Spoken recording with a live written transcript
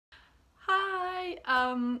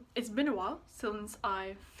It's been a while since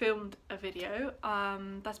I filmed a video.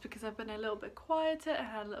 That's because I've been a little bit quieter and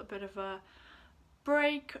had a little bit of a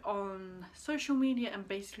break on social media and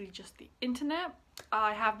basically just the internet.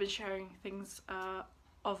 I have been sharing things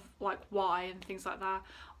of like why and things like that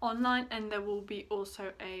online, and there will be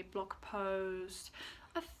also a blog post,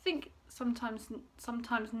 I think sometimes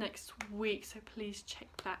next week, so please check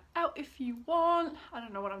that out if you want. I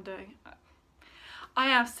don't know what I'm doing. I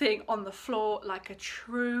am sitting on the floor like a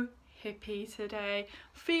true hippie today,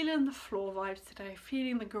 feeling the floor vibes today,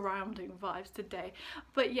 feeling the grounding vibes today.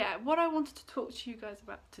 But yeah, what I wanted to talk to you guys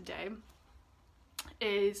about today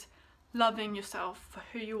is loving yourself for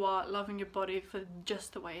who you are, loving your body for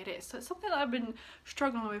just the way it is. So it's something that I've been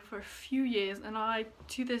struggling with for a few years, and I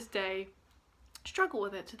to this day struggle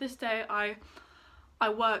with it. To this day I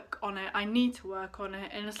work on it, I need to work on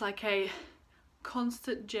it, and it's like a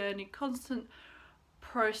constant journey, constant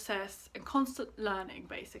process and constant learning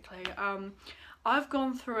basically. I've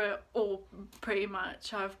gone through it all pretty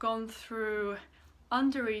much. I've gone through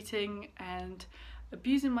under eating and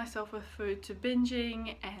abusing myself with food to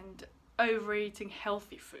binging and overeating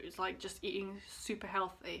healthy foods, like just eating super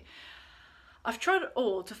healthy. I've tried it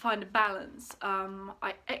all to find a balance.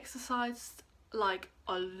 I exercised like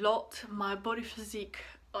a lot. My body physique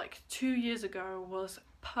like 2 years ago was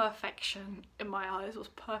perfection in my eyes. Was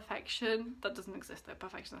perfection. That doesn't exist though,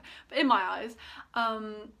 perfection, but in my eyes.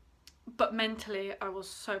 But mentally I was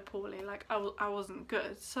so poorly, like I wasn't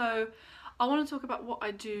good. So I want to talk about what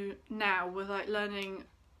I do now with like learning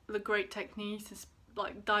the great techniques and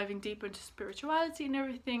like diving deeper into spirituality and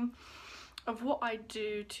everything, of what I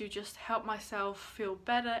do to just help myself feel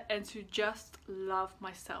better and to just love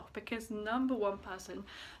myself, because number one person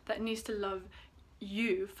that needs to love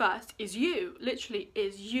you first is you. Literally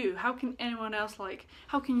is you. How can anyone else, like,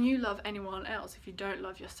 how can you love anyone else if you don't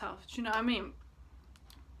love yourself? Do you know what I mean?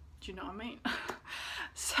 Do you know what I mean?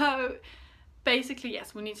 So basically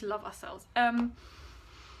yes, we need to love ourselves.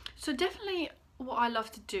 So definitely what I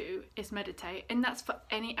love to do is meditate, and that's for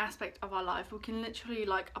any aspect of our life. We can literally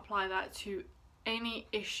like apply that to any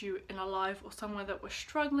issue in our life, or somewhere that we're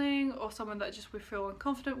struggling, or someone that just we feel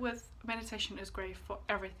unconfident with. Meditation is great for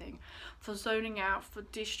everything, for zoning out, for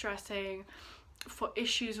de-stressing, for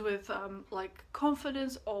issues with like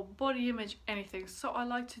confidence or body image, anything. So I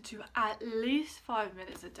like to do at least 5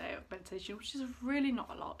 minutes a day of meditation, which is really not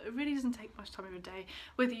a lot. It really doesn't take much time of your day,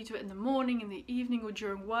 whether you do it in the morning, in the evening, or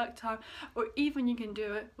during work time, or even you can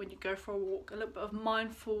do it when you go for a walk. A little bit of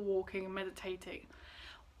mindful walking and meditating.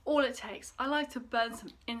 All it takes. I like to burn some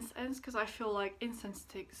incense because I feel like incense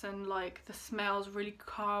sticks and like the smells really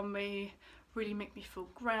calm me, really make me feel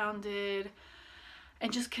grounded,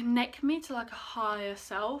 and just connect me to like a higher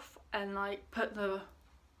self, and like put the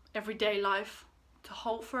everyday life to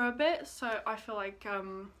halt for a bit. So I feel like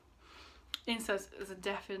incense is a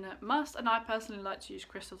definite must, and I personally like to use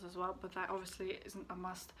crystals as well, but that obviously isn't a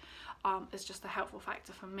must. It's just a helpful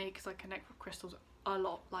factor for me because I connect with crystals a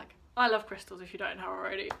lot. Like, I love crystals if you don't know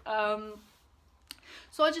already.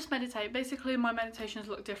 So I just meditate. Basically my meditations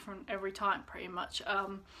look different every time pretty much.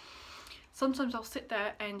 Sometimes I'll sit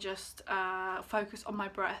there and just focus on my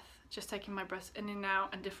breath, just taking my breaths in and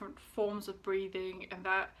out and different forms of breathing, and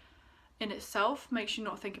that in itself makes you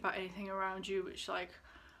not think about anything around you, which like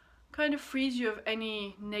kind of frees you of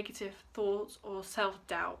any negative thoughts or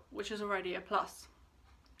self-doubt, which is already a plus.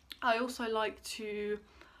 I also like to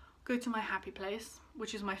go to my happy place,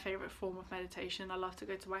 which is my favorite form of meditation. I love to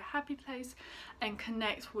go to my happy place and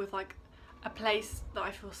connect with like a place that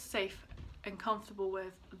I feel safe and comfortable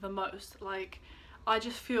with the most. Like, I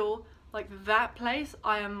just feel like that place,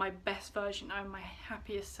 I am my best version, I'm my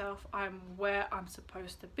happiest self, I'm where I'm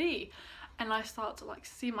supposed to be, and I start to like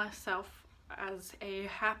see myself as a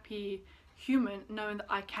happy human, knowing that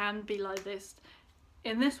I can be like this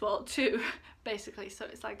in this world too, basically. So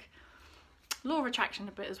it's like law of attraction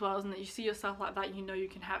a bit as well, isn't it? You see yourself like that, you know you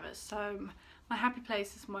can have it. So my happy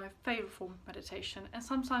place is my favourite form of meditation, and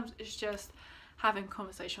sometimes it's just having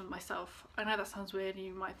conversation with myself. I know that sounds weird and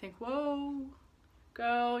you might think, whoa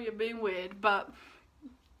girl, you're being weird, but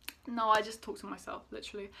no, I just talk to myself,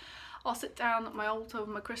 literally. I'll sit down at my altar with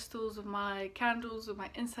my crystals, with my candles, with my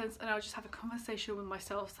incense, and I'll just have a conversation with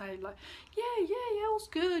myself, saying like, yeah, all's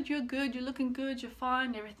good, you're looking good, you're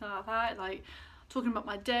fine, everything like that. Like, talking about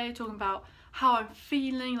my day, talking about how I'm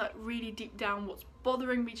feeling, like really deep down what's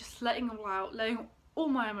bothering me, just letting it all out, letting all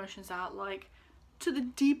my emotions out, like to the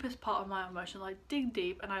deepest part of my emotion, like dig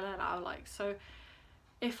deep and I let it out. Like, so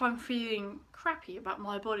if I'm feeling crappy about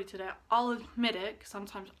my body today, I'll admit it, because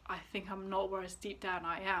sometimes I think I'm not, whereas deep down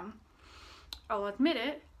I am. I'll admit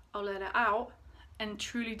it, I'll let it out, and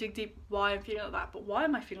truly dig deep why I'm feeling like that, but why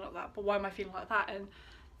am I feeling like that, but why am I feeling like that, and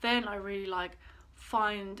then I really like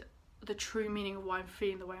find the true meaning of why I'm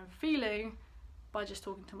feeling the way I'm feeling by just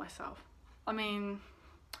talking to myself. I mean,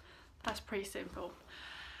 that's pretty simple.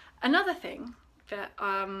 Another thing that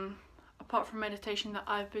apart from meditation that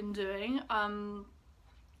I've been doing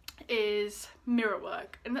is mirror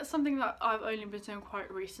work, and that's something that I've only been doing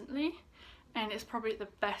quite recently, and it's probably the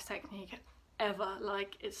best technique ever.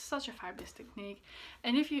 Like, it's such a fabulous technique,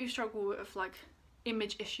 and if you struggle with like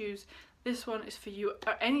image issues, this one is for you,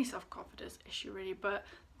 or any self-confidence issue really, but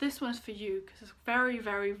this one's for you because it's very,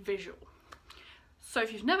 very visual. So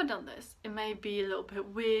if you've never done this, it may be a little bit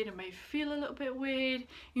weird, it may feel a little bit weird,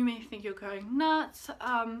 you may think you're going nuts,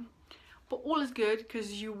 but all is good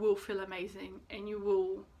because you will feel amazing and you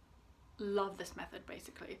will love this method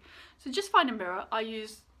basically. So just find a mirror. I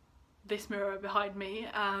use this mirror behind me,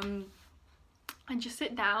 and just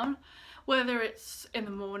sit down, whether it's in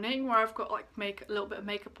the morning where I've got like a little bit of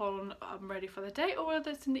makeup on, I'm ready for the day, or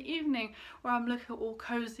whether it's in the evening where I'm looking all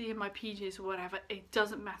cozy in my PJs or whatever. It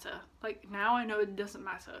doesn't matter. Like, now I know it doesn't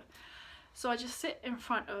matter. So I just sit in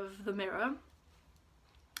front of the mirror,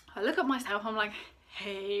 I look at myself, I'm like,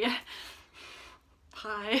 hey,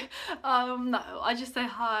 hi, no, I just say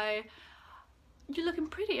hi, you're looking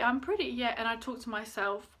pretty, I'm pretty, yeah, and I talk to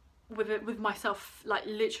myself with myself, like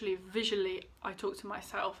literally visually I talk to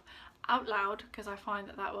myself out loud, because I find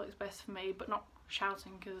that that works best for me, but not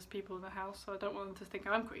shouting because there's people in the house, so I don't want them to think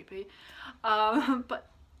I'm creepy. But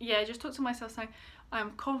yeah, just talk to myself saying,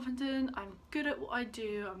 I'm confident, I'm good at what I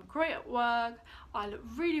do, I'm great at work, I look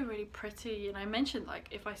really, really pretty. And I mentioned, like,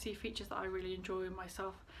 if I see features that I really enjoy in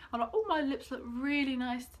myself, I'm like, oh, my lips look really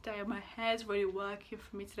nice today, and my hair's really working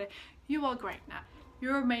for me today. You are great, Nat.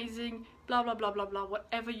 You're amazing, blah, blah, blah, blah, blah,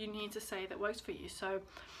 whatever you need to say that works for you. So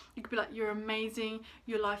you could be like, you're amazing,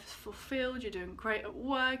 your life is fulfilled, you're doing great at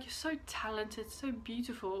work, you're so talented, so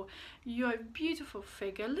beautiful, you're a beautiful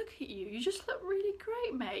figure, look at you, you just look really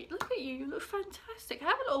great, mate, look at you, you look fantastic.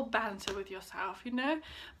 Have a little banter with yourself, you know,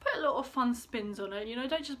 put a little fun spins on it, you know,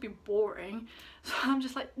 don't just be boring. So I'm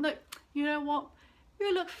just like, no, you know what,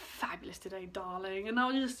 you look fabulous today, darling, and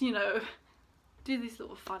I'll just, you know, do these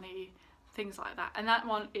little funny things like that. And that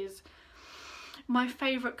one is my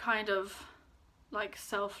favourite kind of like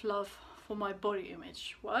self-love for my body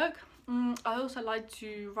image work. I also like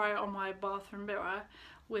to write on my bathroom mirror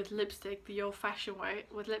with lipstick, the old-fashioned way,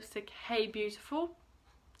 with lipstick, hey beautiful,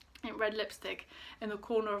 in red lipstick in the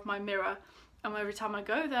corner of my mirror, and every time I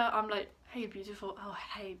go there I'm like, hey beautiful, oh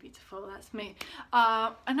hey beautiful, that's me.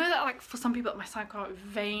 I know that, like, for some people it might sound kind of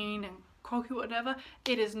vain and cocky or whatever.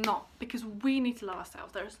 It is not, because we need to love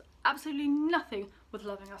ourselves. There's absolutely nothing with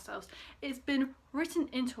loving ourselves. It's been written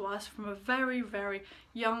into us from a very, very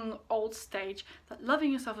young old stage that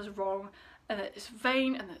loving yourself is wrong, and that it's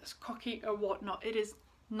vain, and that it's cocky or whatnot. It is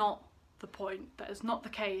not the point. That is not the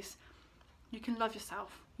case. You can love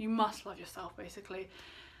yourself. You must love yourself, basically.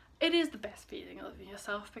 It is the best feeling, loving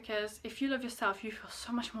yourself, because if you love yourself, you feel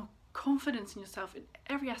so much more confidence in yourself in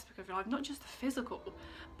every aspect of your life, not just the physical,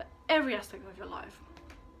 but every aspect of your life.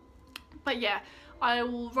 But yeah, I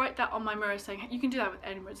will write that on my mirror, saying, you can do that with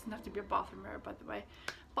any mirror, it doesn't have to be a bathroom mirror, by the way,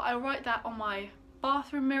 but I write that on my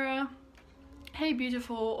bathroom mirror, hey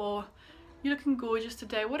beautiful, or you're looking gorgeous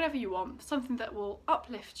today, whatever you want, something that will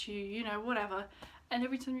uplift you, you know, whatever. And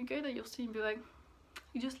every time you go there, you'll see and be like,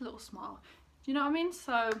 you just a little smile, do you know what I mean?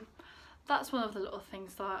 So that's one of the little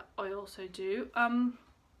things that I also do.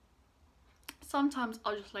 Sometimes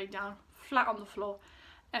I'll just lay down flat on the floor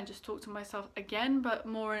and just talk to myself again, but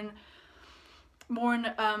more in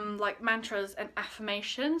like mantras and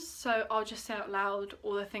affirmations. So I'll just say out loud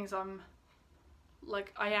all the things I'm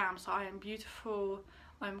like, I am. So I am beautiful,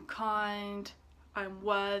 I'm kind, I'm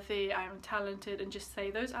worthy, I am talented, and just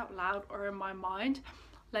say those out loud or in my mind,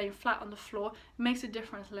 laying flat on the floor. It makes a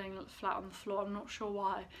difference laying flat on the floor. I'm not sure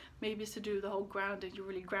why. Maybe it's to do with the whole grounding. You're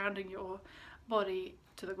really grounding your body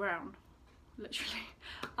to the ground, literally,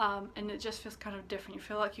 and it just feels kind of different. You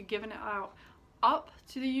feel like you're giving it out up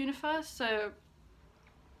to the universe. So,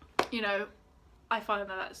 you know, I find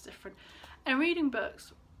that that's different. And reading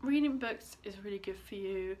books is really good for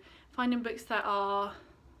you. Finding books that are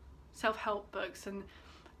self-help books and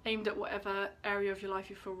aimed at whatever area of your life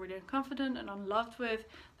you feel really unconfident and unloved with,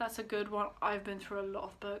 that's a good one. I've been through a lot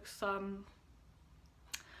of books.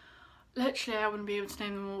 Literally I wouldn't be able to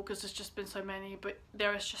name them all because there's just been so many, but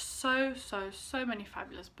there is just so many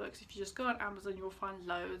fabulous books. If you just go on Amazon, you'll find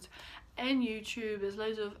loads, and YouTube, there's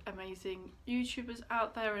loads of amazing YouTubers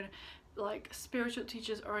out there, and like spiritual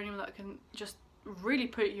teachers or anyone that can just really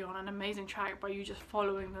put you on an amazing track by you just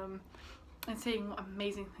following them and seeing what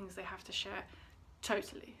amazing things they have to share.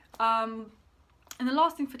 totally. And the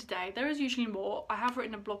last thing for today, there is usually more. I have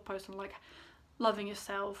written a blog post on like loving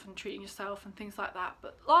yourself and treating yourself and things like that,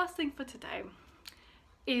 but last thing for today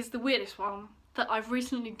is the weirdest one that I've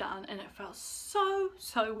recently done, and it felt so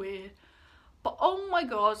weird, but oh my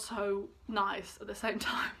god, so nice at the same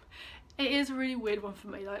time. It is a really weird one for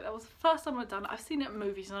me. Like, that was the first time I've done it. I've seen it in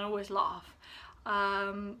movies and I always laugh,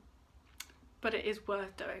 but it is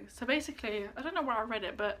worth doing. So basically, I don't know where I read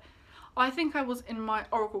it, but I think I was in my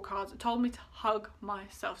oracle cards. It told me to hug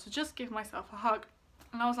myself, so just give myself a hug.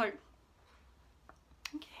 And I was like,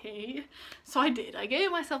 okay. So I did. I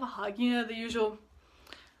gave myself a hug, you know, the usual.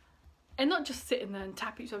 And not just sitting there and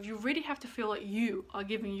tapping yourself. You really have to feel like you are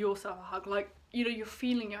giving yourself a hug. Like, you know, you're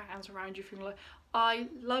feeling your hands around you, feeling like, I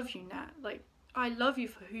love you, Nat. Like, I love you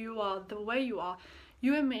for who you are, the way you are.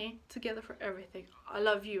 You and me together for everything. I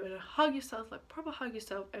love you. And hug yourself, like proper hug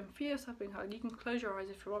yourself, and feel yourself being hugged. You can close your eyes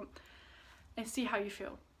if you want and see how you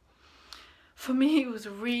feel. For me, it was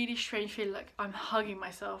a really strange feeling, like I'm hugging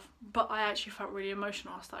myself, but I actually felt really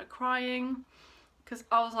emotional. I started crying because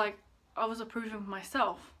I was like, I was approving of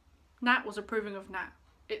myself. Nat was approving of Nat.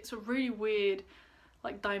 It's a really weird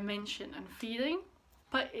like dimension and feeling,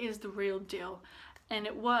 but it is the real deal and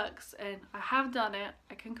it works, and I have done it.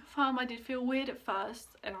 I can confirm I did feel weird at first,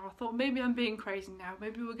 and I thought maybe I'm being crazy now,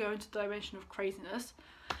 maybe we're going to the dimension of craziness,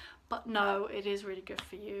 but no, it is really good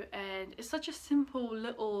for you, and it's such a simple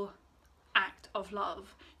little act of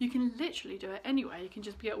love. You can literally do it anywhere. You can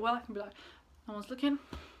just be at work and be like, no one's looking,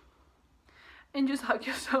 and just hug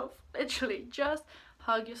yourself. Literally just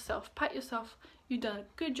hug yourself, pat yourself. You've done a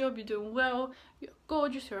good job, you're doing well, you're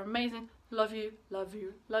gorgeous, you're amazing, love you, love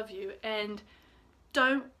you, love you. And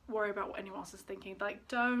don't worry about what anyone else is thinking. Like,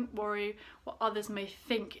 don't worry what others may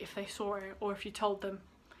think if they saw it or if you told them.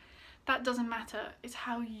 That doesn't matter. It's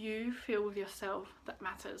how you feel with yourself that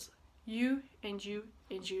matters. You and you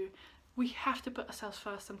and you. We have to put ourselves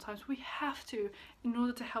first sometimes. We have to, in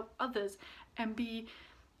order to help others and be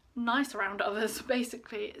nice around others,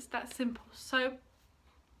 basically. It's that simple. So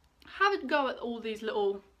have a go at all these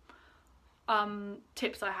little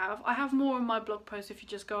tips I have. I have more on my blog post if you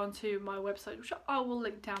just go onto my website, which I will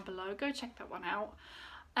link down below. Go check that one out.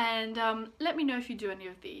 And let me know if you do any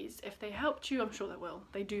of these. If they helped you, I'm sure they will.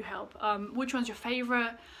 They do help. Which one's your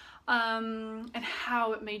favourite? And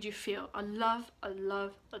how it made you feel. I'd love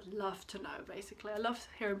to know, basically. I love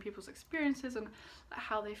hearing people's experiences and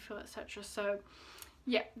how they feel, etc. So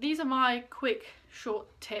yeah, these are my quick short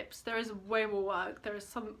tips. There is way more work. There is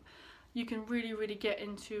some you can really get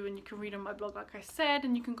into, and you can read on my blog, like I said,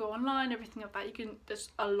 and you can go online, everything like that. You can, there's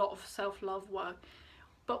a lot of self-love work,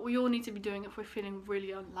 but we all need to be doing it if we're feeling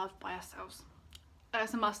really unloved by ourselves.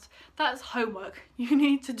 That's a must. That's homework. You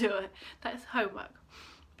need to do it. That's homework.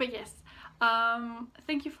 But yes,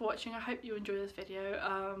 thank you for watching. I hope you enjoyed this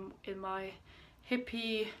video in my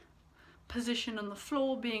hippie position on the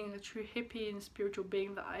floor, being a true hippie and spiritual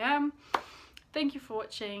being that I am. Thank you for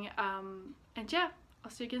watching, and yeah, I'll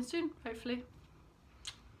see you again soon, hopefully.